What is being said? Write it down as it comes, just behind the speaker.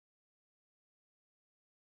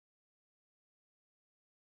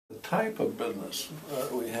type of business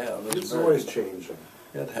we have is It's always changing.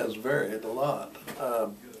 It has varied a lot.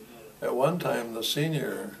 At one time, the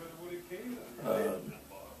senior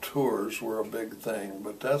tours were a big thing,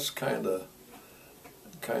 but that's kind of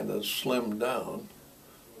slimmed down,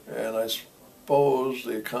 and I suppose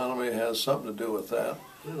the economy has something to do with that.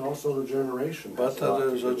 And also the generation. But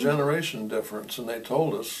there's a generation difference, and they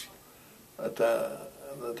told us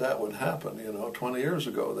that would happen. 20 years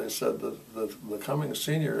ago, they said that the coming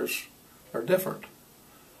seniors are different.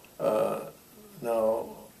 Now,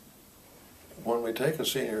 when we take a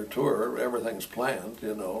senior tour, everything's planned,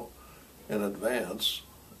 in advance,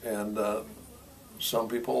 and some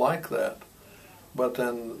people like that. But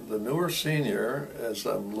then the newer senior is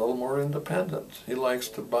a little more independent. He likes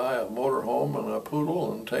to buy a motorhome and a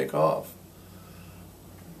poodle and take off.